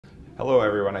Hello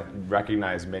everyone, I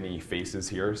recognize many faces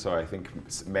here, so I think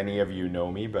many of you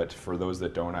know me, but for those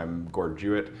that don't, I'm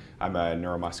Jewett. I'm a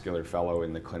neuromuscular fellow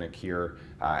in the clinic here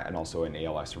and also an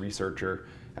ALS researcher,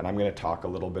 and I'm going to talk a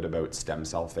little bit about stem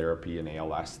cell therapy in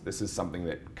ALS. This is something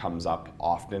that comes up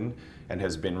often and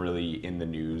has been really in the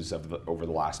news over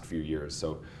the last few years,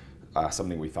 so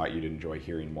something we thought you'd enjoy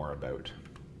hearing more about.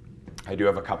 I do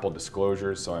have a couple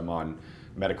disclosures, so I'm on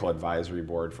medical advisory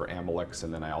board for ALS,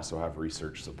 and then I also have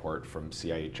research support from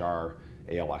CIHR,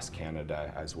 ALS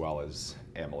Canada, as well as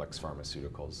ALS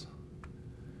Pharmaceuticals.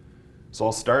 So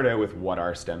I'll start out with what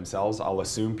are stem cells. I'll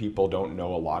assume people don't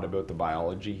know a lot about the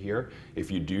biology here. If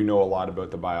you do know a lot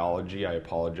about the biology, I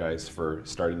apologize for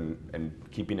starting and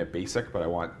keeping it basic, but I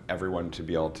want everyone to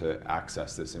be able to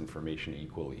access this information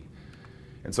equally.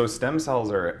 And so stem cells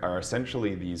are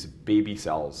essentially these baby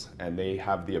cells, and they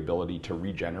have the ability to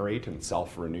regenerate and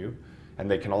self-renew, and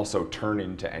they can also turn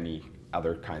into any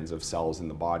other kinds of cells in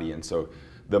the body. And so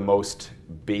the most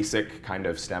basic kind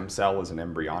of stem cell is an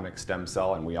embryonic stem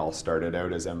cell, and we all started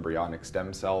out as embryonic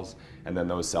stem cells, and then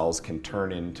those cells can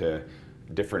turn into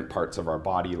different parts of our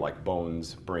body like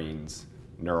bones, brains,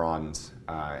 neurons,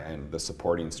 and the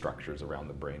supporting structures around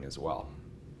the brain as well.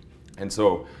 And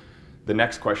so the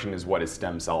next question is, what is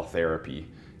stem cell therapy?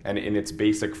 And in its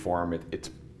basic form,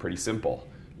 it's pretty simple.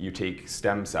 You take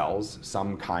stem cells,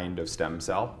 some kind of stem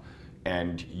cell,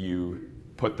 and you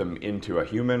put them into a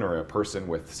human or a person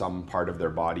with some part of their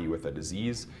body with a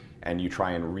disease, and you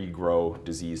try and regrow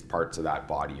diseased parts of that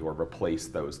body or replace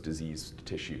those diseased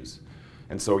tissues.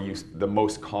 And so the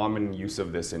most common use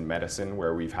of this in medicine,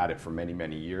 where we've had it for many,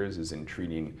 many years, is in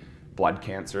treating blood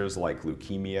cancers like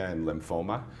leukemia and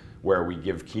lymphoma, where we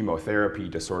give chemotherapy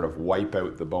to sort of wipe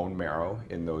out the bone marrow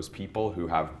in those people who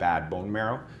have bad bone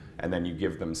marrow, and then you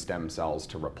give them stem cells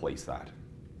to replace that.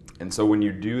 And so when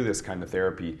you do this kind of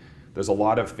therapy, there's a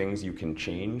lot of things you can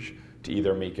change to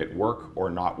either make it work or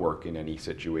not work in any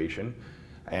situation.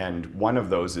 And one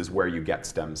of those is where you get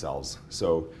stem cells.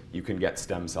 So you can get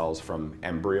stem cells from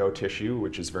embryo tissue,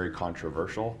 which is very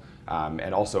controversial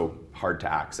and also hard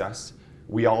to access.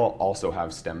 We all also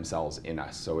have stem cells in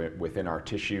us. So within our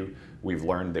tissue, we've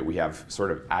learned that we have sort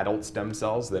of adult stem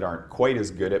cells that aren't quite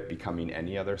as good at becoming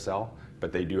any other cell,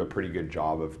 but they do a pretty good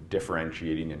job of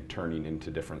differentiating and turning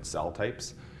into different cell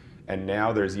types. And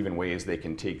now there's even ways they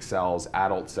can take cells,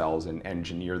 adult cells, and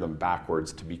engineer them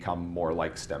backwards to become more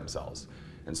like stem cells.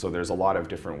 And so there's a lot of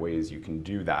different ways you can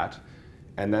do that.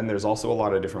 And then there's also a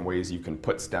lot of different ways you can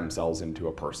put stem cells into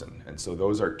a person. And so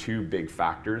those are two big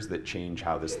factors that change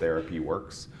how this therapy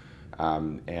works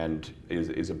and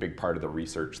is a big part of the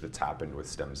research that's happened with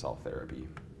stem cell therapy.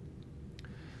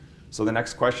 So the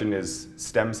next question is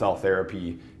stem cell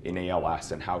therapy in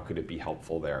ALS, and how could it be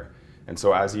helpful there? And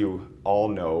so as you all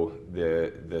know,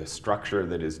 the structure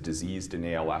that is diseased in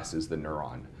ALS is the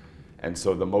neuron. And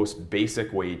so the most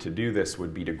basic way to do this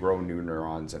would be to grow new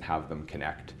neurons and have them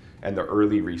connect. And the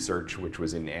early research, which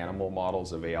was in animal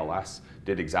models of ALS,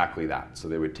 did exactly that. So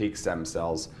they would take stem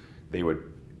cells, they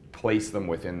would place them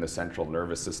within the central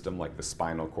nervous system, like the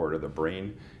spinal cord or the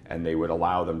brain, and they would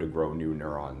allow them to grow new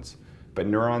neurons. But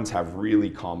neurons have really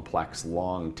complex,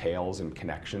 long tails and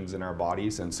connections in our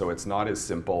bodies, and so it's not as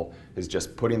simple as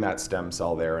just putting that stem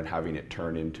cell there and having it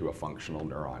turn into a functional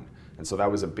neuron. And so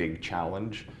that was a big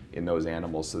challenge in those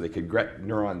animals. So they could get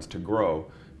neurons to grow,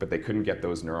 but they couldn't get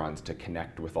those neurons to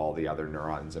connect with all the other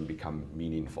neurons and become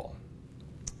meaningful.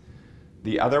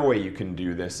 The other way you can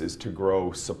do this is to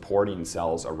grow supporting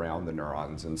cells around the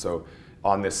neurons. And so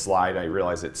on this slide, I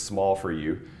realize it's small for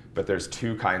you, but there's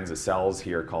two kinds of cells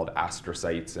here called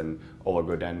astrocytes and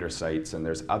oligodendrocytes, and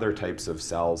there's other types of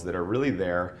cells that are really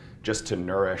there just to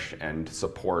nourish and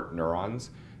support neurons.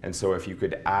 And so if you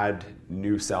could add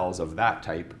new cells of that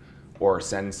type, or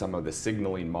send some of the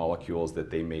signaling molecules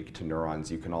that they make to neurons,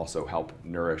 you can also help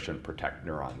nourish and protect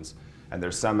neurons. And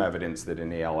there's some evidence that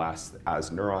in ALS,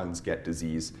 as neurons get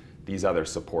disease, these other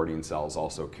supporting cells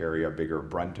also carry a bigger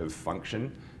brunt of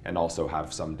function and also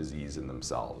have some disease in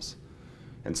themselves.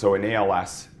 And so in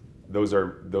ALS, those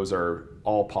are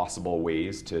all possible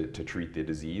ways to treat the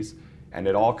disease. And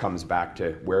it all comes back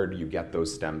to, where do you get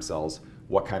those stem cells?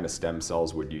 What kind of stem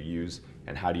cells would you use?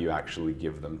 And how do you actually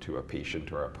give them to a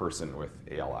patient or a person with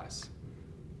ALS?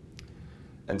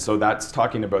 And so that's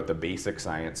talking about the basic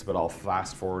science, but I'll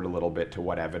fast forward a little bit to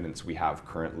what evidence we have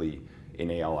currently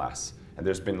in ALS. And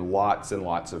there's been lots and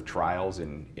lots of trials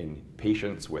in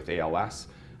patients with ALS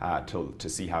to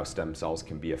see how stem cells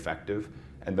can be effective.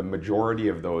 And the majority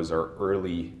of those are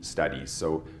early studies,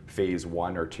 so phase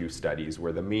 1 or 2 studies,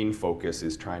 where the main focus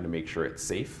is trying to make sure it's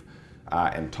safe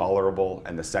and tolerable,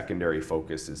 and the secondary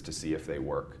focus is to see if they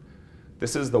work.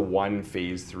 this is the one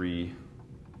phase 3,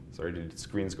 sorry, did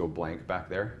screens go blank back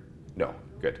there? No,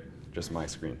 good, just my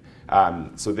screen.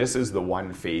 So this is the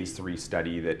one phase 3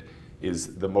 study that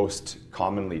is the most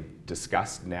commonly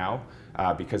discussed now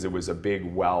because it was a big,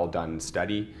 well-done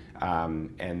study.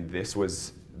 And this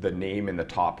was the name in the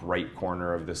top right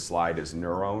corner of this slide is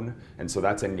Neurone. And so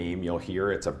that's a name you'll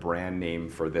hear. It's a brand name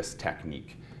for this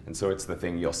technique. And so it's the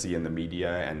thing you'll see in the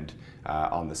media and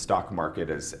on the stock market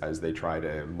as they try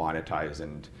to monetize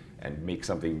and make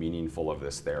something meaningful of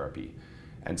this therapy.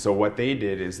 And so what they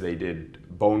did is they did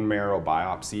bone marrow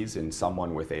biopsies in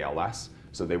someone with ALS.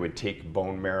 So they would take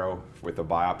bone marrow with a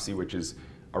biopsy, which is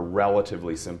a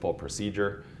relatively simple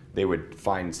procedure. They would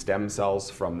find stem cells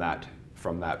from that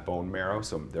bone marrow,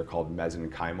 so they're called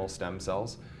mesenchymal stem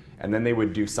cells. And then they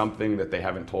would do something that they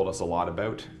haven't told us a lot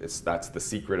about. That's the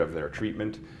secret of their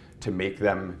treatment, to make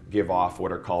them give off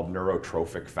what are called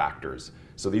neurotrophic factors.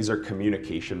 So these are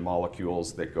communication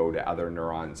molecules that go to other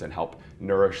neurons and help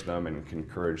nourish them and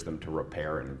encourage them to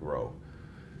repair and grow.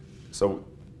 So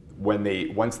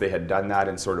once they had done that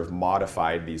and sort of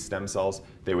modified these stem cells,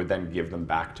 they would then give them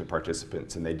back to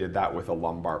participants. And they did that with a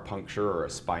lumbar puncture or a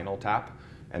spinal tap,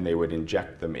 and they would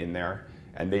inject them in there.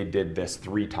 And they did this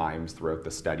 3 times throughout the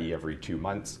study every 2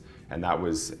 months. And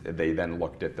they then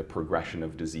looked at the progression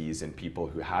of disease in people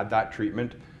who had that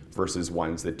treatment versus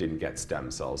ones that didn't get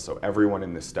stem cells. So everyone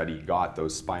in the study got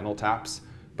those spinal taps,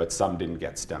 but some didn't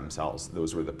get stem cells.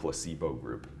 Those were the placebo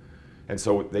group. And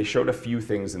so they showed a few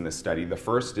things in this study. The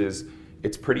first is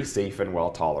it's pretty safe and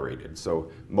well tolerated.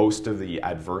 So most of the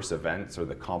adverse events or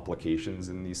the complications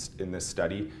in this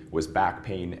study was back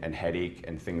pain and headache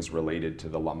and things related to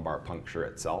the lumbar puncture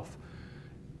itself.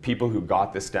 People who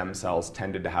got the stem cells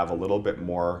tended to have a little bit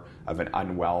more of an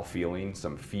unwell feeling,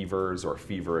 some fevers or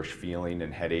feverish feeling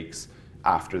and headaches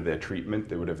after the treatment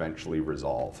that would eventually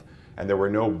resolve. And there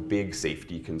were no big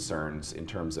safety concerns in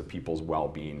terms of people's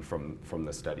well-being from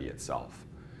the study itself.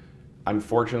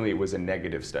 Unfortunately, it was a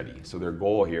negative study. So their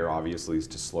goal here obviously is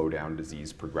to slow down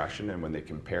disease progression. And when they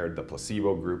compared the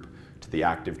placebo group to the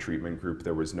active treatment group,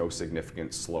 there was no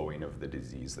significant slowing of the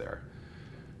disease there.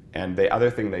 And the other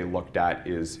thing they looked at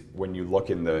is when you look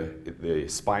in the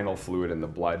spinal fluid in the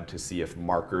blood to see if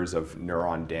markers of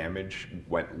neuron damage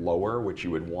went lower, which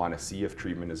you would want to see if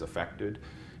treatment is effective,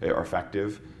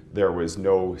 there was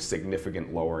no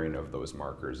significant lowering of those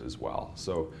markers as well.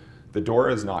 So the door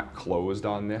is not closed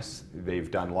on this. They've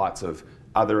done lots of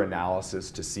other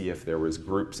analysis to see if there was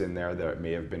groups in there that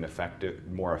may have been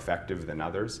more effective than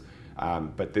others.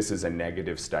 But this is a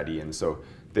negative study, and so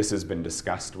this has been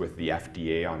discussed with the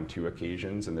FDA on 2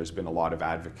 occasions, and there's been a lot of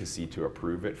advocacy to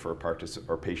approve it for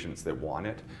patients that want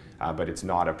it, but it's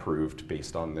not approved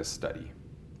based on this study.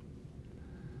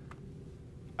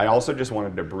 I also just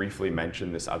wanted to briefly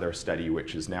mention this other study,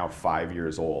 which is now 5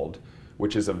 years old,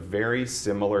 which is a very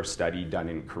similar study done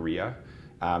in Korea.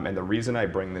 And the reason I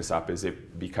bring this up is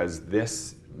because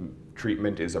this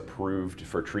treatment is approved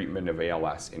for treatment of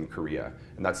ALS in Korea.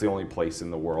 And that's the only place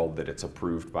in the world that it's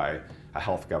approved by a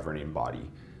health governing body.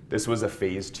 This was a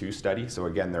phase 2 study. So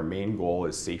again, their main goal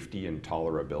is safety and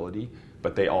tolerability,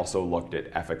 but they also looked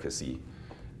at efficacy.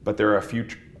 But there are a few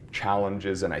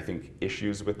challenges and I think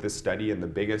issues with this study. And the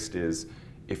biggest is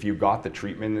if you got the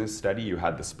treatment in this study, you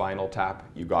had the spinal tap,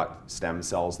 you got stem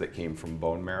cells that came from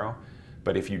bone marrow.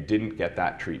 But if you didn't get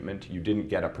that treatment, you didn't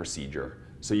get a procedure.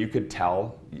 So you could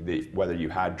tell whether you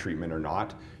had treatment or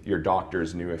not. Your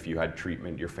doctors knew if you had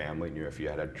treatment, your family knew if you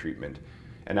had treatment.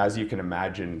 And as you can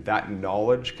imagine, that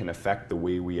knowledge can affect the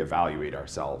way we evaluate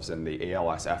ourselves. And the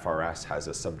ALS FRS has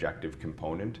a subjective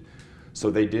component. So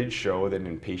they did show that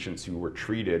in patients who were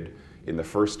treated in the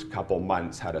first couple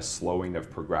months had a slowing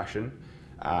of progression.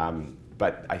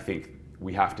 But I think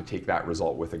we have to take that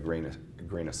result with a grain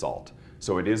of salt.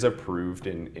 So it is approved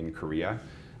in Korea.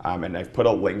 And I've put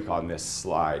a link on this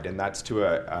slide, and that's to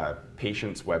a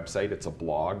patient's website. It's a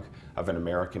blog of an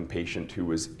American patient who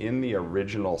was in the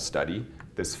original study,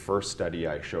 this first study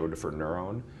I showed for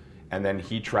Neurone, and then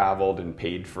he traveled and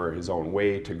paid for his own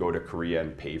way to go to Korea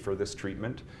and pay for this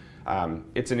treatment.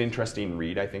 It's an interesting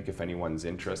read, I think, if anyone's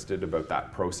interested about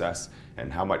that process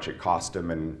and how much it cost him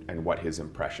and what his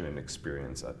impression and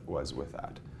experience was with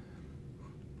that.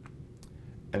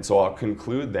 And so I'll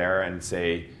conclude there and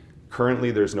say,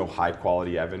 currently there's no high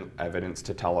quality evidence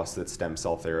to tell us that stem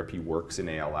cell therapy works in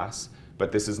ALS,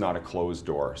 but this is not a closed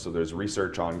door. So there's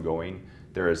research ongoing.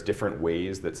 There is different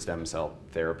ways that stem cell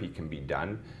therapy can be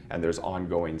done, and there's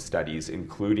ongoing studies,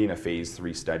 including a phase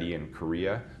 3 study in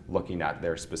Korea, looking at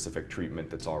their specific treatment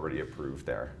that's already approved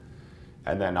there.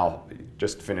 And then I'll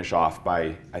just finish off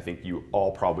by, I think you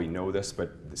all probably know this,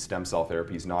 but stem cell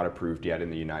therapy is not approved yet in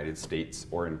the United States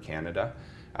or in Canada.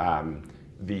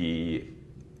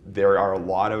 There are a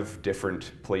lot of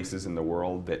different places in the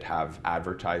world that have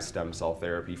advertised stem cell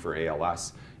therapy for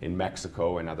ALS in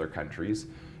Mexico and other countries.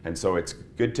 And so it's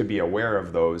good to be aware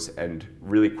of those and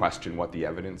really question what the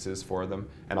evidence is for them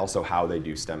and also how they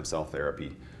do stem cell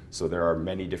therapy. So there are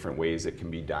many different ways it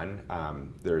can be done.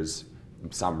 There's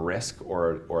some risk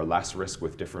or less risk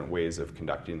with different ways of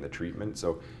conducting the treatment.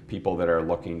 So people that are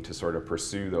looking to sort of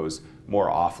pursue those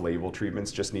more off-label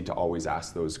treatments just need to always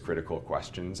ask those critical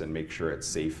questions and make sure it's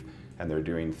safe and they're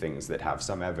doing things that have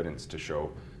some evidence to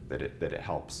show that it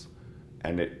helps.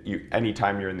 And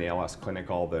anytime you're in the ALS clinic,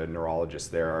 all the neurologists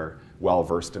there are well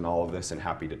versed in all of this and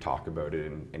happy to talk about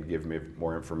it and give me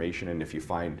more information. And if you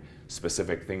find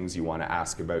specific things you want to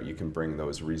ask about, you can bring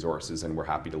those resources and we're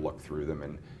happy to look through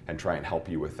them and try and help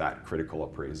you with that critical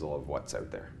appraisal of what's out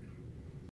there.